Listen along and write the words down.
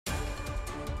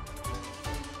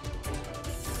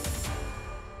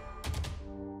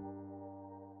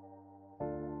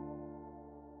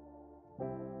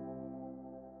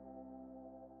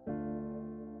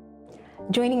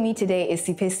Joining me today is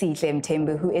Siphesihle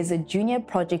Mthembu, who is a junior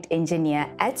project engineer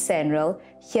at SANRAL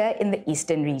here in the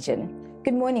Eastern region.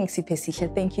 Good morning,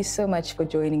 Siphesihle. Thank you so much for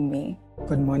joining me.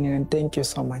 Good morning, and thank you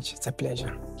so much. It's a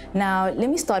pleasure. Now, let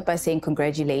me start by saying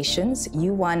congratulations.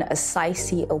 You won a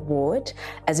SAICE award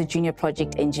as a junior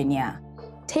project engineer.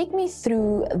 Take me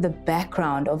through the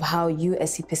background of how you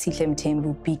as Siphesihle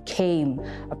Mthembu became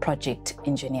a project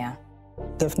engineer.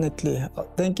 Definitely.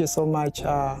 Thank you so much.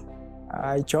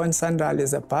 I joined SANRAL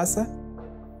as a bursar.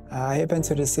 I happened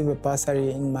to receive a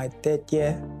bursary in my third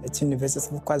year at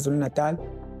University of KwaZulu-Natal.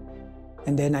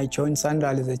 And then I joined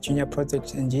SANRAL as a junior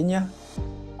project engineer.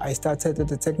 I started at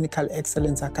the Technical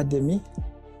Excellence Academy,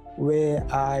 where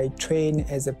I trained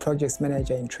as a project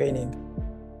manager in training.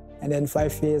 And then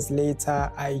 5 years later,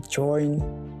 I joined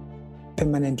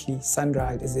permanently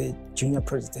SANRAL as a junior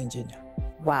project engineer.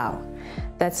 Wow,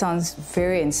 that sounds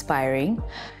very inspiring.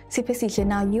 Siphesihle,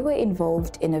 now you were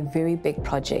involved in a very big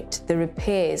project, the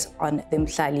repairs on the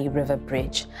Mhlali River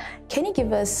Bridge. Can you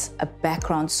give us a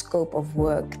background scope of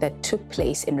work that took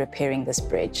place in repairing this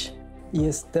bridge?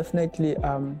 Yes, definitely.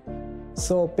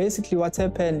 So basically what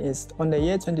happened is on the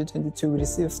year 2022, we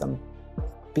received some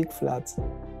big floods.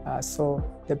 So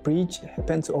the bridge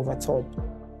happened to overtop.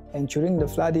 And during the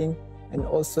flooding, and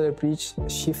also the bridge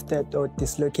shifted or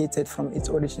dislocated from its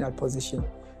original position.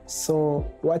 So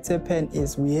what happened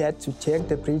is we had to take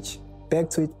the bridge back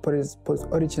to its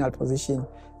original position,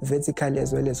 vertically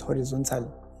as well as horizontally.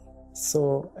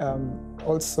 So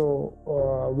also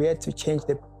we had to change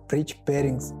the bridge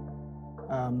bearings,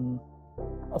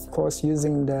 of course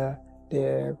using the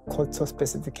COTO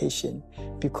specification,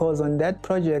 because on that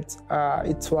project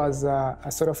it was a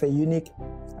sort of a unique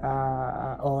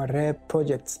or rare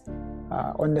project.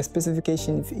 On the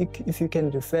specification, if you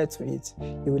can refer to it,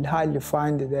 you will hardly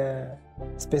find the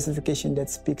specification that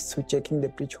speaks to checking the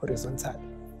bridge horizontal.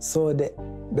 So the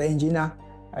engineer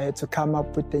had to come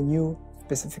up with a new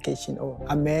specification or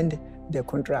amend the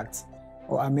contract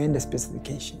or amend the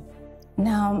specification.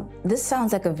 Now, this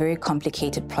sounds like a very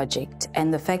complicated project,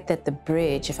 and the fact that the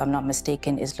bridge, if I'm not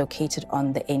mistaken, is located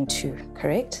on the N2,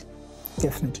 correct?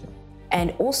 Definitely.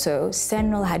 And also,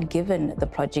 SANRAL had given the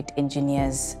project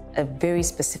engineers a very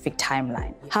specific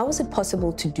timeline. How was it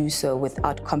possible to do so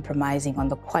without compromising on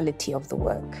the quality of the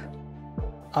work?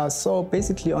 So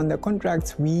basically on the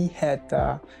contract, we had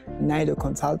NIDO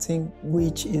Consulting,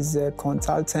 which is a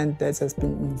consultant that has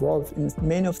been involved in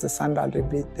many of the SANRAL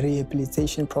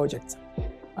rehabilitation projects,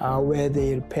 where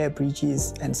they repair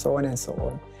bridges and so on and so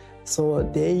on. So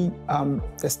they,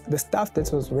 the staff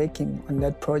that was working on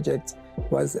that project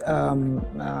was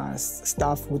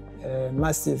staff with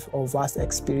massive or vast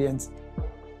experience,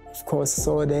 of course,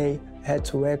 so they had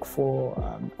to work for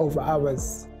over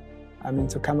hours,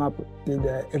 to come up with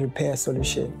a repair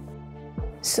solution.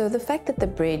 So the fact that the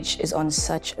bridge is on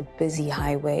such a busy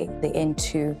highway, the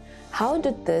N2, how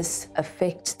did this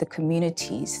affect the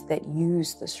communities that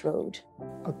use this road?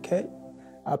 Okay,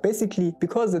 basically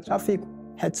because the traffic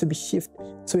had to be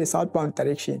shifted to a southbound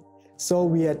direction, so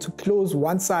we had to close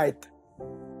one side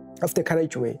of the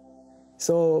carriageway.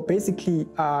 So basically,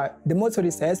 the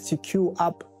motorist has to queue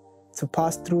up to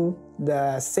pass through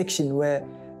the section where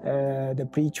the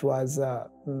bridge was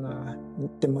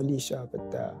demolished.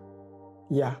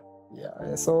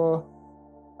 So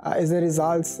as a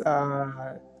result,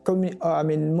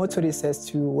 motorists has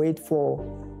to wait for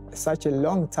such a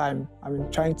long time.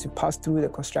 Trying to pass through the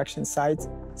construction site.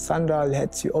 SANRAL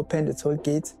had to open the toll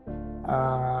gate,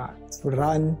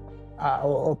 run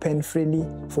or open freely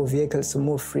for vehicles to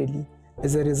move freely.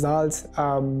 As a result,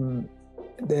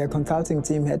 the consulting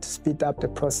team had to speed up the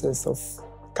process of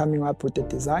coming up with the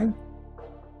design.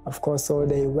 Of course, so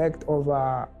they worked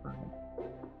over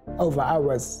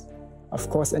hours, of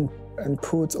course, and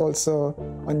put also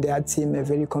on their team a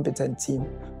very competent team,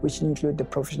 which include the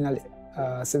professional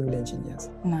civil engineers.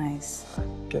 Nice.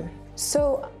 Okay.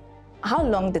 So how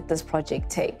long did this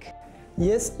project take?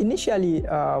 Yes, initially,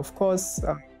 of course,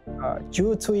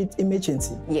 due to its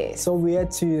emergency. Yes. So we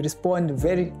had to respond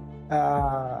very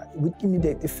with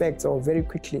immediate effect or very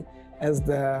quickly as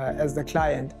the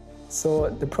client. So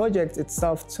the project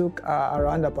itself took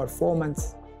around about 4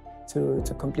 months to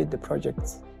complete the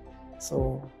project.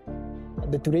 So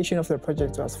the duration of the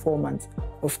project was 4 months.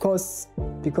 Of course,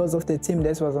 because of the team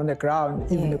that was on the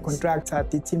ground, even the contractor,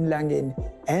 the team Langen,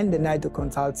 and the NIDO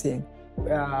Consulting,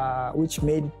 which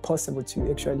made it possible to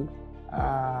actually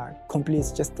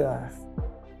complete just the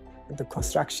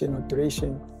construction or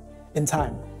duration in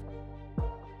time.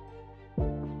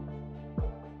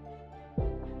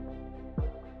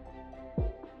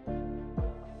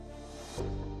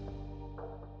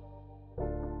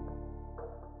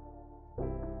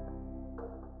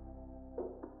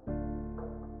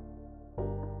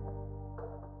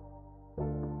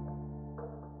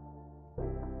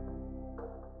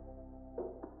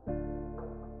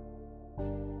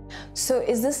 So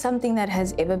is this something that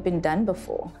has ever been done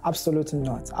before? Absolutely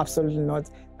not. Absolutely not.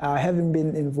 Having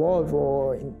been involved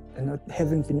not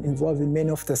having been involved in many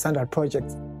of the SANRAL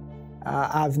projects,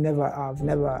 I've never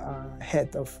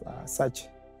heard of such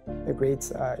a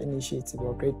great initiative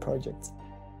or great project.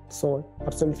 So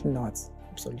absolutely not.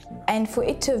 Absolutely not. And for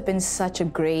it to have been such a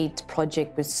great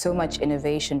project with so much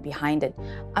innovation behind it,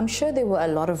 I'm sure there were a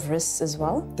lot of risks as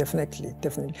well? Definitely,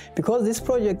 definitely. Because these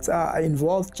projects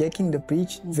involve jacking the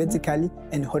bridge vertically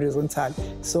and horizontally.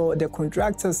 So the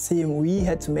contractors team, we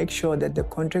had to make sure that the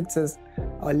contractors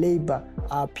or labor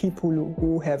are people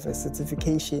who have a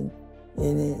certification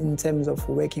in terms of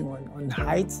working on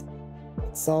height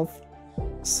itself.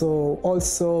 So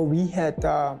also we had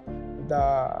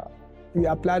we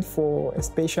applied for a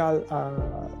special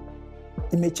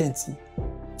emergency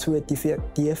to a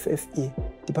DFFA,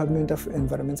 Department of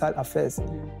Environmental Affairs,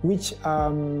 which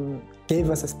gave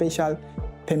us a special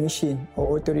permission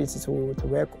or authority to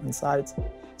work on site.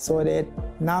 So that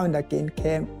now and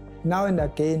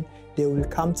again they will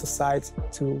come to site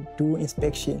to do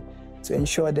inspection to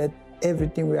ensure that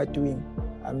everything we are doing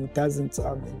doesn't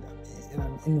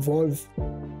involve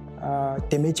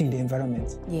damaging the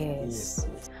environment. Yes.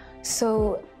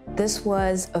 So this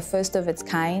was a first of its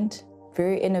kind,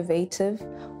 very innovative,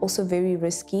 also very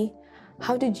risky.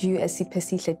 How did you as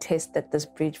Siphesihle test that this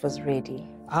bridge was ready?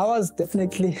 I was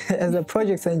definitely, as a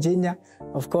project engineer,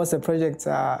 of course, a project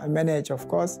manager, of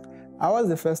course, I was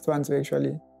the first one to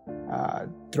actually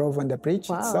drove on the bridge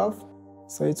itself.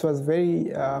 So it was very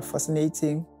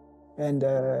fascinating. And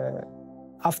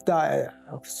after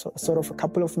sort of a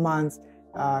couple of months,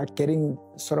 getting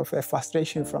sort of a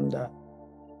frustration from the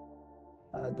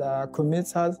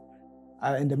commuters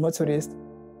and the motorists.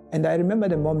 And I remember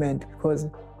the moment because,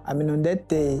 on that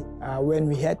day when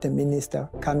we had the minister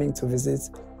coming to visit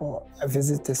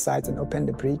the site and open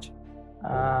the bridge,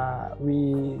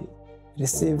 we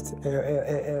received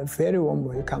a very warm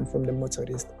welcome from the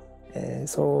motorists.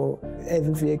 So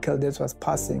every vehicle that was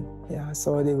passing,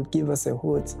 so they would give us a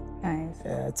hood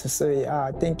to say,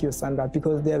 thank you, SANRAL,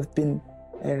 because they have been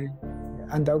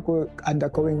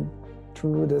undergoing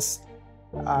through this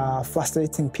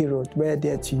frustrating period where they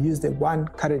had to use the one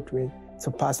carriageway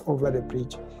to pass over the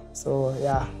bridge. So,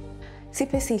 yeah.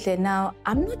 Siphesihle, now,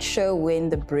 I'm not sure when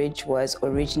the bridge was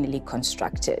originally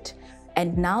constructed.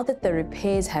 And now that the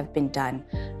repairs have been done,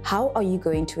 how are you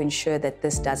going to ensure that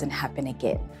this doesn't happen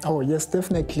again? Oh, yes,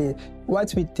 definitely.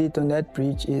 What we did on that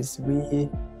bridge is we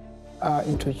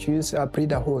introduced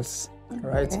breather holes,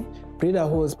 right? Okay. Breather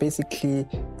holes basically,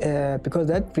 because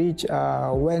that bridge,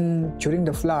 during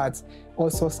the floods,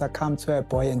 also succumbed to a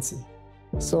buoyancy.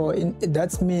 So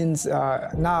that means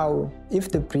now,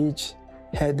 if the bridge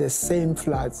had the same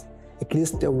floods, at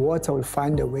least the water will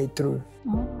find a way through.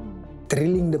 Oh.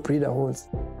 Drilling the breather holes,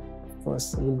 of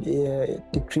course, will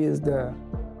decrease the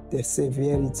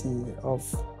severity of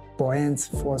buoyant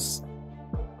force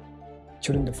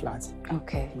during the floods.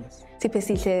 Okay. Yes.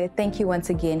 Siphesihle, thank you once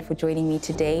again for joining me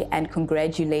today, and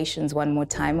congratulations one more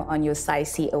time on your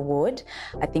SAICE award.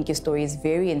 I think your story is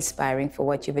very inspiring for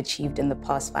what you've achieved in the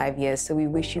past 5 years, so we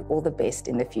wish you all the best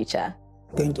in the future.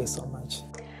 Thank you so much.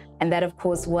 And that, of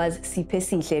course, was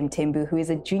Siphesihle Mthembu, who is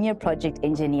a junior project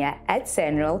engineer at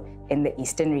SANRAL in the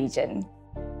Eastern region.